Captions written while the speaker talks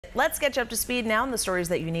Let's get you up to speed now on the stories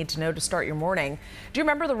that you need to know to start your morning. Do you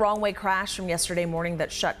remember the wrong way crash from yesterday morning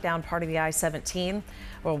that shut down part of the I-17?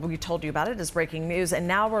 Well, we told you about it as breaking news, and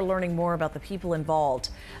now we're learning more about the people involved.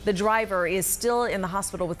 The driver is still in the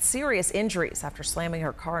hospital with serious injuries after slamming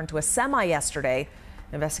her car into a semi yesterday.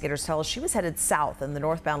 Investigators tell us she was headed south in the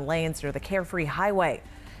northbound lanes near the Carefree Highway.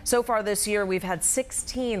 So far this year, we've had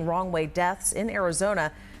 16 wrong way deaths in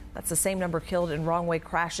Arizona. That's the same number killed in wrong way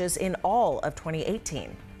crashes in all of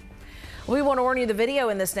 2018. We want to warn you, the video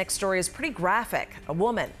in this next story is pretty graphic. A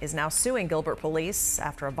woman is now suing Gilbert police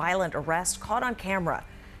after a violent arrest caught on camera.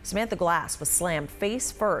 Samantha Glass was slammed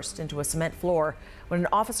face first into a cement floor when an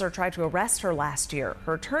officer tried to arrest her last year.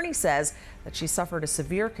 Her attorney says that she suffered a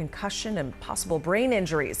severe concussion and possible brain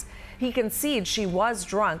injuries. He concedes she was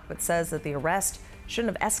drunk, but says that the arrest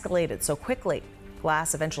shouldn't have escalated so quickly.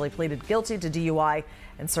 Glass eventually pleaded guilty to DUI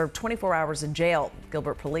and served 24 hours in jail.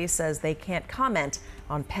 Gilbert police says they can't comment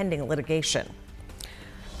on pending litigation.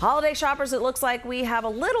 Holiday shoppers, it looks like we have a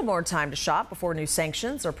little more time to shop before new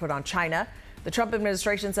sanctions are put on China. The Trump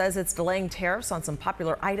administration says it's delaying tariffs on some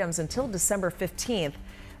popular items until December 15th.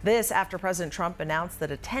 This after President Trump announced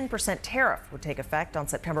that a 10% tariff would take effect on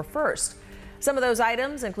September 1st. Some of those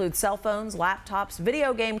items include cell phones, laptops,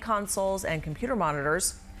 video game consoles, and computer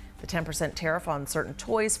monitors. The 10% tariff on certain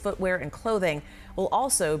toys, footwear, and clothing will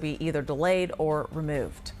also be either delayed or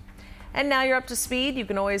removed. And now you're up to speed. You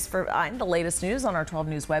can always find the latest news on our 12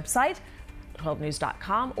 News website,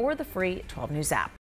 12news.com, or the free 12 News app.